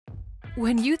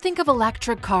When you think of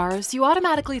electric cars, you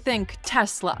automatically think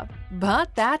Tesla,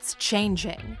 but that's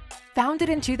changing. Founded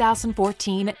in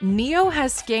 2014, NIO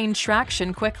has gained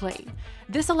traction quickly.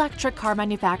 This electric car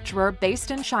manufacturer, based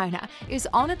in China, is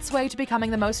on its way to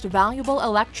becoming the most valuable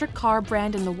electric car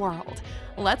brand in the world.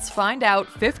 Let's find out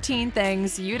 15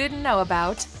 things you didn't know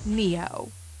about NIO.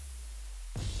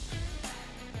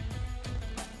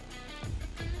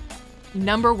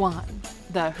 Number 1.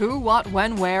 The who, what,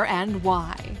 when, where, and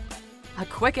why. A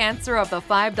quick answer of the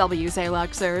 5 W's,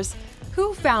 Aluxers.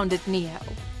 Who founded NIO?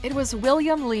 It was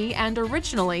William Li, and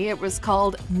originally it was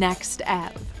called Next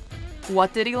Ev.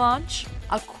 What did he launch?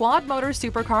 A quad-motor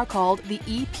supercar called the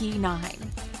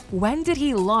EP9. When did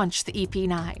he launch the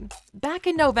EP9? Back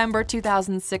in November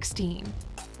 2016.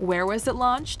 Where was it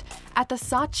launched? At the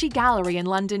Saatchi Gallery in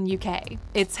London, UK.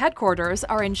 Its headquarters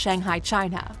are in Shanghai,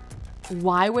 China.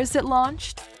 Why was it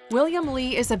launched? William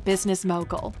Li is a business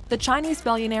mogul. The Chinese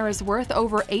billionaire is worth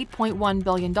over $8.1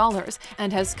 billion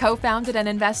and has co-founded and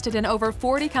invested in over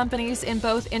 40 companies in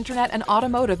both internet and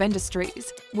automotive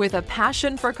industries. With a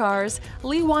passion for cars,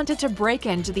 Li wanted to break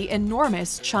into the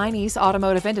enormous Chinese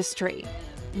automotive industry.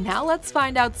 Now let's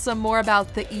find out some more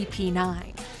about the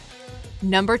EP9.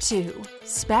 Number 2.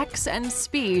 Specs and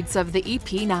speeds of the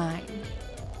EP9.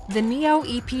 The NIO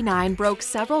EP9 broke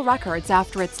several records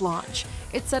after its launch.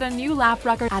 It set a new lap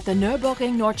record at the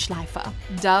Nürburgring Nordschleife.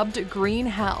 Dubbed Green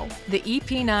Hell, the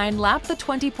EP9 lapped the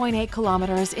 20.8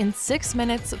 kilometers in 6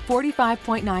 minutes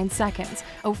 45.9 seconds,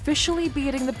 officially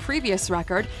beating the previous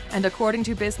record and, according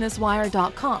to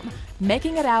businesswire.com,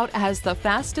 making it out as the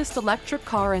fastest electric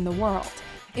car in the world.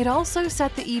 It also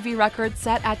set the EV record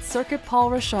set at Circuit Paul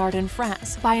Ricard in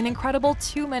France by an incredible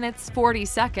 2 minutes 40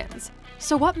 seconds.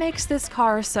 So what makes this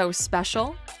car so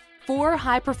special? 4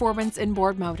 high-performance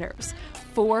inboard motors,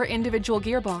 4 individual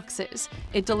gearboxes.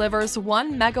 It delivers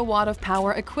 1 megawatt of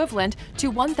power equivalent to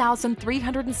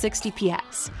 1,360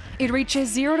 PS. It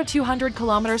reaches 0 to 200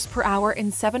 kilometers per hour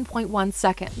in 7.1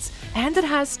 seconds, and it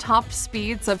has top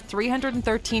speeds of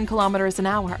 313 kilometers an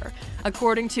hour.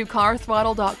 According to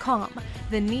carthrottle.com,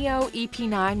 the NIO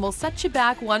EP9 will set you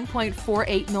back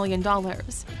 $1.48 million.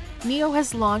 NIO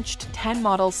has launched 10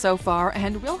 models so far,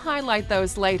 and we'll highlight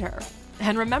those later.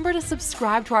 And remember to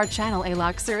subscribe to our channel,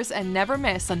 Aluxers, and never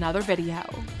miss another video.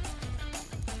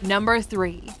 Number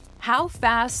 3. How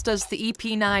fast does the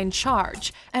EP9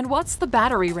 charge, and what's the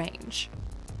battery range?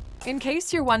 In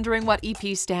case you're wondering what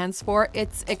EP stands for,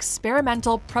 it's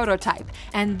Experimental Prototype,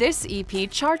 and this EP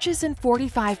charges in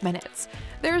 45 minutes.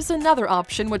 There's another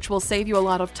option which will save you a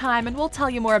lot of time, and we'll tell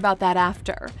you more about that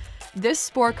after. This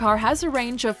sport car has a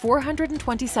range of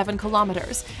 427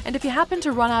 kilometers, and if you happen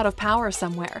to run out of power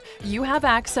somewhere, you have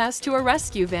access to a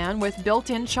rescue van with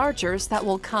built-in chargers that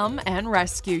will come and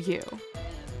rescue you.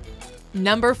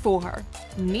 Number 4.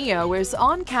 NIO is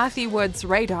on Cathie Wood's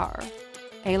radar.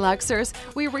 Aluxers,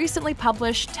 we recently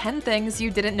published 10 things you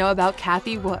didn't know about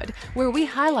Cathie Wood, where we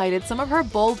highlighted some of her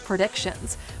bold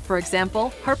predictions. For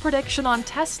example, her prediction on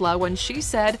Tesla when she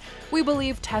said, "We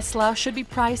believe Tesla should be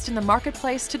priced in the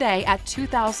marketplace today at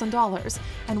 $2,000,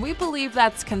 and we believe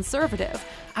that's conservative.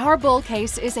 Our bull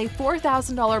case is a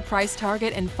 $4,000 price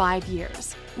target in 5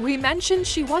 years." We mentioned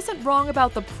she wasn't wrong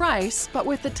about the price, but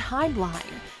with the timeline.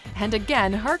 And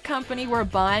again, her company were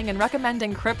buying and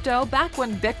recommending crypto back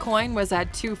when Bitcoin was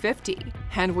at $250.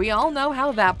 And we all know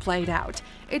how that played out.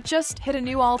 It just hit a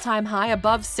new all-time high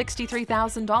above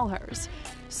 $63,000.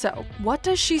 So, what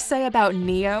does she say about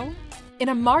NIO? In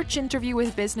a March interview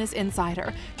with Business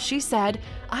Insider, she said,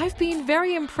 "I've been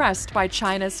very impressed by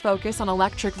China's focus on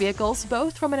electric vehicles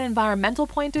both from an environmental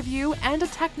point of view and a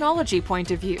technology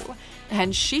point of view."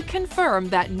 And she confirmed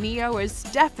that NIO is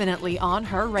definitely on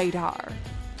her radar.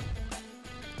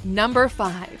 Number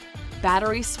 5.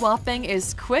 Battery swapping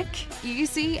is quick,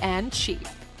 easy, and cheap.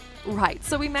 Right,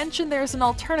 so we mentioned there's an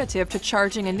alternative to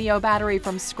charging a NIO battery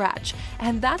from scratch,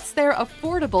 and that's their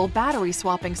affordable battery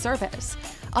swapping service.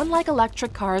 Unlike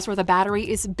electric cars where the battery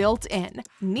is built in,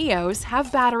 NIOs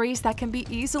have batteries that can be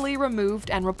easily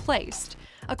removed and replaced.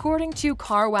 According to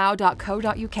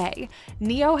carwow.co.uk,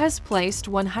 NIO has placed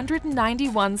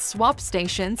 191 swap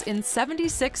stations in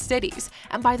 76 cities,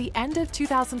 and by the end of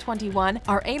 2021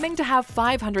 are aiming to have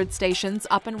 500 stations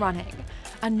up and running.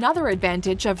 Another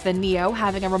advantage of the NIO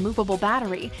having a removable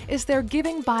battery is they're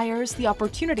giving buyers the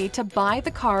opportunity to buy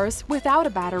the cars without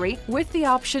a battery with the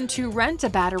option to rent a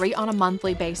battery on a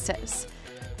monthly basis.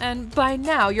 And by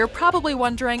now, you're probably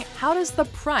wondering, how does the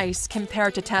price compare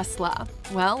to Tesla?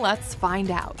 Well, let's find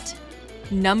out.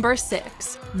 Number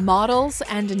 6. Models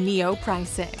and NIO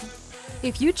pricing.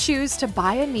 If you choose to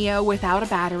buy a NIO without a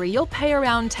battery, you'll pay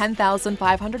around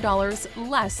 $10,500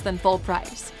 less than full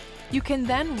price. You can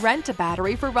then rent a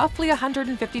battery for roughly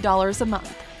 $150 a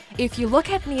month. If you look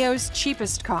at NIO's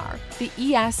cheapest car, the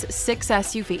ES6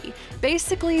 SUV,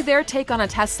 basically their take on a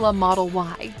Tesla Model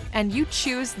Y, and you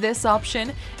choose this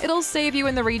option, it'll save you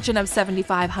in the region of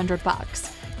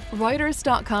 $7,500.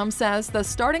 Reuters.com says the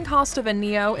starting cost of a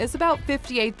NIO is about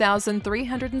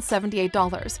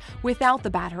 $58,378 without the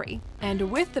battery,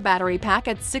 and with the battery pack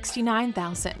at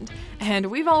 $69,000. And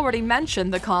we've already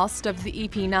mentioned the cost of the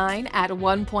EP9 at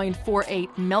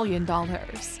 $1.48 million.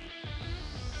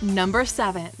 Number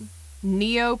 7.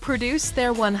 NIO produced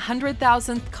their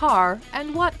 100,000th car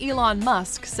and what Elon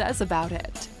Musk says about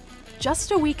it.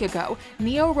 Just a week ago,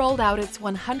 NIO rolled out its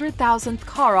 100,000th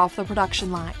car off the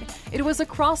production line. It was a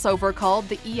crossover called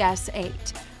the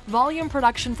ES8. Volume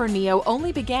production for NIO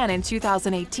only began in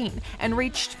 2018 and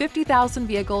reached 50,000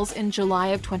 vehicles in July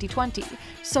of 2020.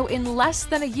 So in less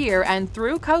than a year and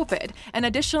through COVID, an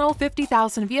additional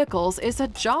 50,000 vehicles is a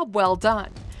job well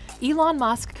done. Elon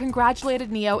Musk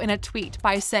congratulated NIO in a tweet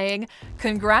by saying,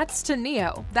 "Congrats to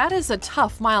NIO, that is a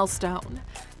tough milestone."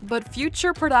 But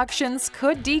future productions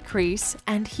could decrease,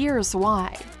 and here's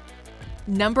why.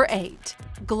 Number 8.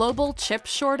 Global chip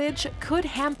shortage could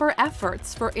hamper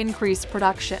efforts for increased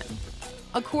production.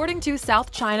 According to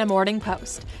South China Morning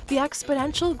Post, the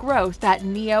exponential growth that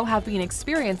NIO have been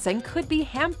experiencing could be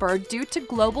hampered due to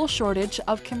global shortage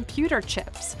of computer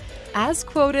chips. As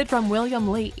quoted from William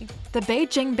Li, the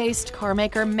Beijing-based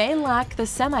carmaker may lack the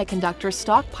semiconductor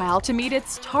stockpile to meet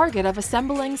its target of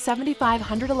assembling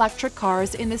 7,500 electric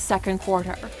cars in the second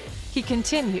quarter. He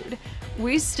continued,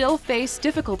 "We still face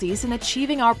difficulties in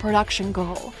achieving our production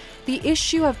goal. The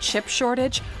issue of chip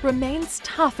shortage remains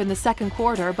tough in the second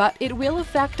quarter, but it will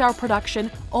affect our production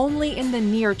only in the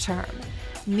near term."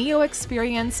 NIO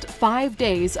experienced 5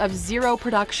 days of zero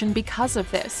production because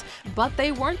of this, but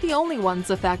they weren't the only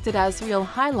ones affected, as we'll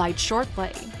highlight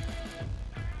shortly.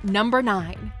 Number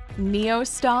 9. NIO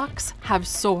stocks have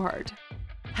soared.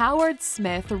 Howard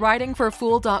Smith, writing for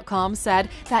Fool.com, said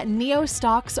that NIO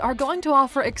stocks are going to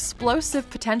offer explosive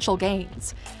potential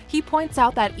gains. He points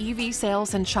out that EV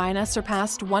sales in China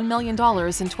surpassed $1 million in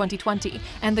 2020,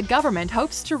 and the government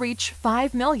hopes to reach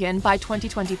 5 million by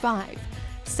 2025.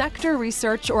 Sector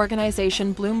research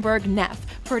organization Bloomberg Neff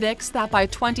predicts that by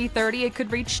 2030 it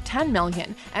could reach 10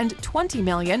 million and 20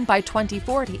 million by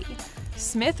 2040.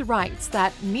 Smith writes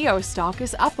that NIO stock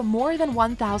is up more than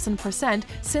 1,000%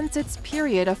 since its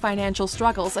period of financial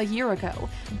struggles a year ago,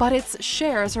 but its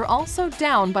shares are also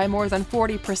down by more than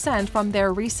 40% from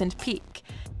their recent peak.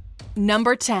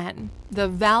 Number 10. The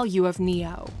value of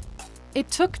NIO. It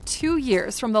took 2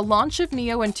 years from the launch of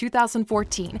NIO in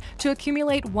 2014 to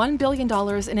accumulate $1 billion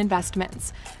in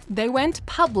investments. They went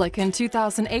public in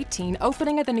 2018,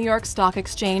 opening at the New York Stock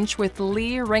Exchange with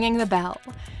Lee ringing the bell.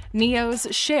 NIO's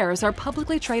shares are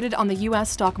publicly traded on the U.S.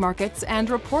 stock markets and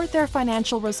report their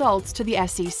financial results to the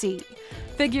SEC.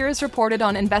 Figures reported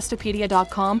on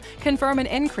Investopedia.com confirm an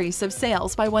increase of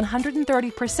sales by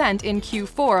 130% in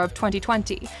Q4 of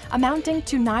 2020, amounting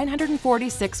to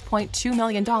 $946.2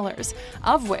 million,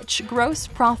 of which gross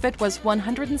profit was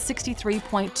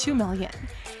 $163.2 million.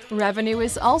 Revenue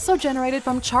is also generated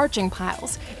from charging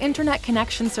piles, internet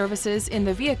connection services in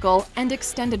the vehicle, and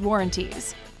extended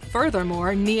warranties.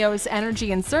 Furthermore, NIO's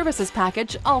energy and services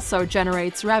package also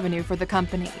generates revenue for the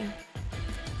company.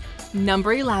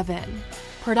 Number 11.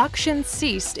 Production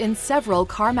ceased in several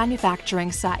car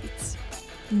manufacturing sites.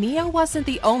 NIO wasn't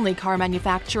the only car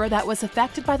manufacturer that was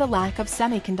affected by the lack of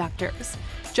semiconductors.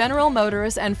 General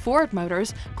Motors and Ford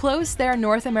Motors closed their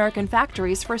North American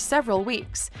factories for several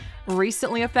weeks.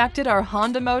 Recently affected are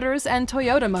Honda Motors and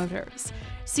Toyota Motors.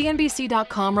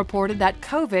 CNBC.com reported that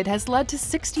COVID has led to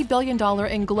 $60 billion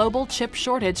in global chip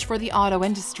shortage for the auto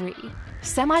industry.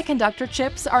 Semiconductor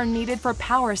chips are needed for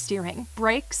power steering,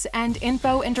 brakes, and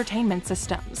infotainment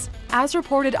systems. As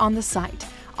reported on the site,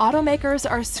 automakers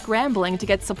are scrambling to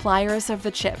get suppliers of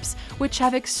the chips, which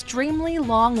have extremely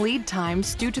long lead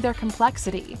times due to their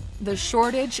complexity. The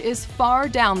shortage is far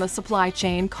down the supply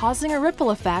chain, causing a ripple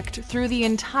effect through the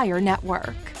entire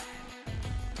network.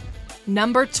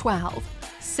 Number 12.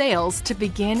 Sales to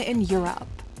begin in Europe.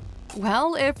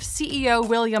 Well, if CEO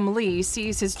William Li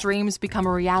sees his dreams become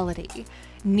a reality,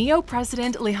 NIO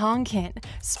President Li Hongqin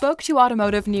spoke to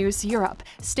Automotive News Europe,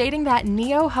 stating that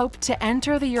NIO hoped to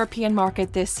enter the European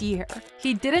market this year.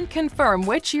 He didn't confirm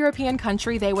which European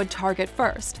country they would target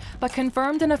first, but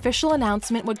confirmed an official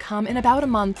announcement would come in about a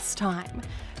month's time.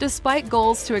 Despite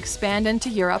goals to expand into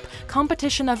Europe,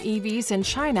 competition of EVs in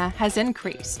China has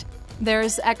increased.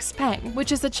 There's XPeng,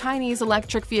 which is a Chinese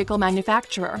electric vehicle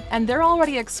manufacturer, and they're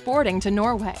already exporting to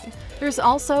Norway. There's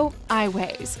also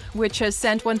iWays, which has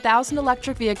sent 1,000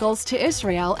 electric vehicles to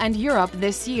Israel and Europe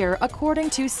this year,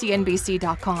 according to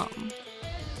CNBC.com.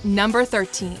 Number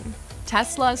 13.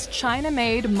 Tesla's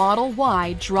China-made Model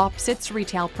Y drops its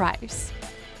retail price.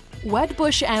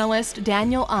 Wedbush analyst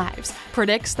Daniel Ives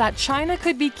predicts that China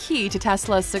could be key to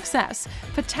Tesla's success,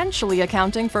 potentially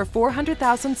accounting for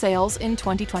 400,000 sales in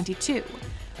 2022.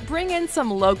 Bring in some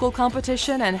local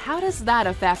competition, and how does that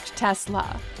affect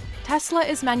Tesla? Tesla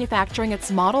is manufacturing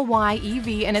its Model Y EV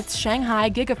in its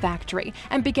Shanghai Gigafactory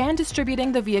and began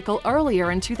distributing the vehicle earlier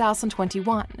in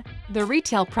 2021. The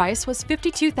retail price was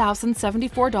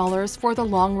 $52,074 for the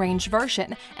long-range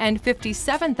version and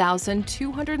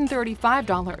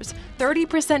 $57,235,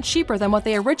 30% cheaper than what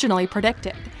they originally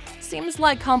predicted. Seems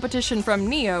like competition from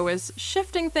NIO is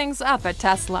shifting things up at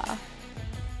Tesla.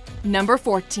 Number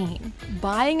 14.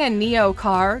 Buying a NIO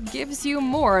car gives you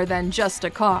more than just a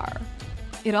car.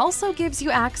 It also gives you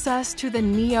access to the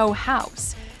NIO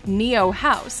House. NIO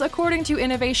House, according to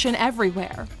Innovation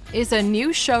Everywhere, is a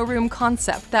new showroom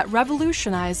concept that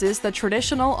revolutionizes the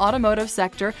traditional automotive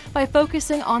sector by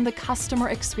focusing on the customer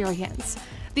experience.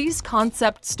 These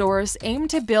concept stores aim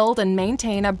to build and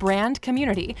maintain a brand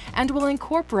community and will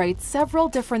incorporate several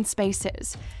different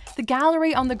spaces. The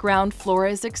gallery on the ground floor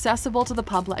is accessible to the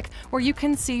public, where you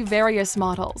can see various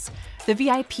models. The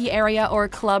VIP area or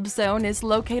club zone is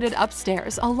located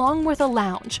upstairs, along with a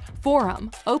lounge,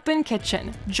 forum, open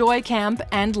kitchen, joy camp,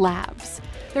 and labs.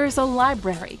 There's a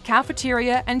library,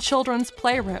 cafeteria, and children's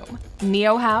playroom.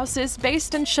 NIO House is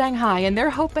based in Shanghai, and they're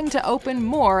hoping to open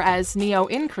more as NIO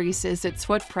increases its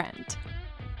footprint.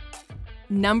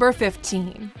 Number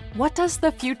 15. What does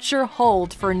the future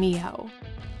hold for NIO?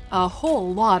 A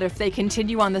whole lot if they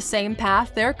continue on the same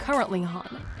path they're currently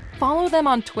on. Follow them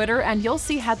on Twitter and you'll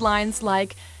see headlines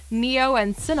like NIO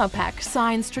and Sinopec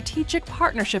sign strategic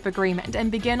partnership agreement and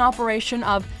begin operation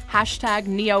of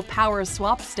 #NIO Power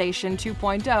Swap Station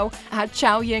 2.0 at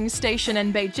Chaoying Station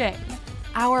in Beijing.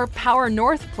 Our Power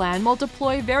North plan will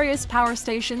deploy various power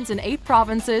stations in 8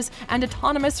 provinces and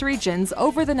autonomous regions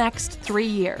over the next 3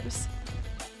 years.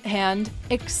 And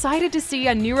excited to see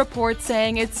a new report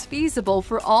saying it's feasible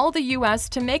for all the US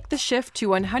to make the shift to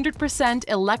 100%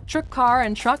 electric car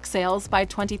and truck sales by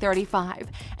 2035,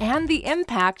 and the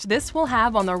impact this will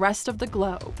have on the rest of the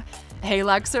globe. Hey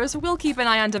Luxers, we'll keep an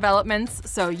eye on developments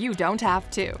so you don't have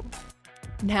to.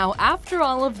 Now, after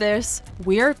all of this,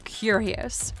 we're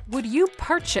curious. Would you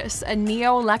purchase a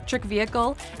NIO electric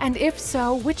vehicle? And if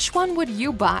so, which one would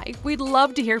you buy? We'd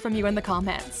love to hear from you in the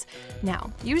comments. Now,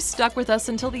 you stuck with us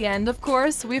until the end, of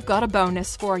course, we've got a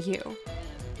bonus for you.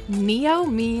 NIO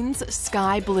means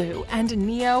sky blue, and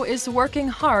NIO is working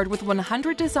hard with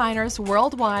 100 designers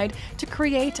worldwide to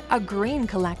create a green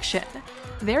collection.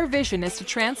 Their vision is to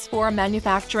transform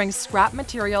manufacturing scrap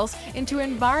materials into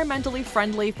environmentally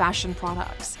friendly fashion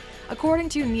products. According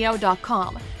to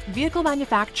NIO.com, vehicle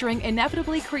manufacturing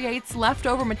inevitably creates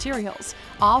leftover materials,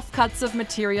 offcuts of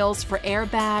materials for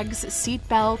airbags, seat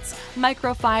belts,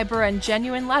 microfiber, and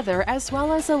genuine leather, as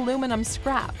well as aluminum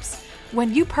scraps.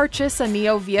 When you purchase a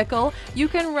NIO vehicle, you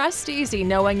can rest easy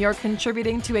knowing you're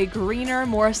contributing to a greener,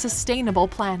 more sustainable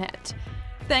planet.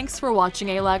 Thanks for watching,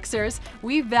 Aluxers.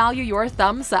 We value your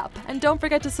thumbs up, and don't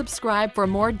forget to subscribe for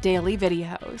more daily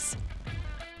videos.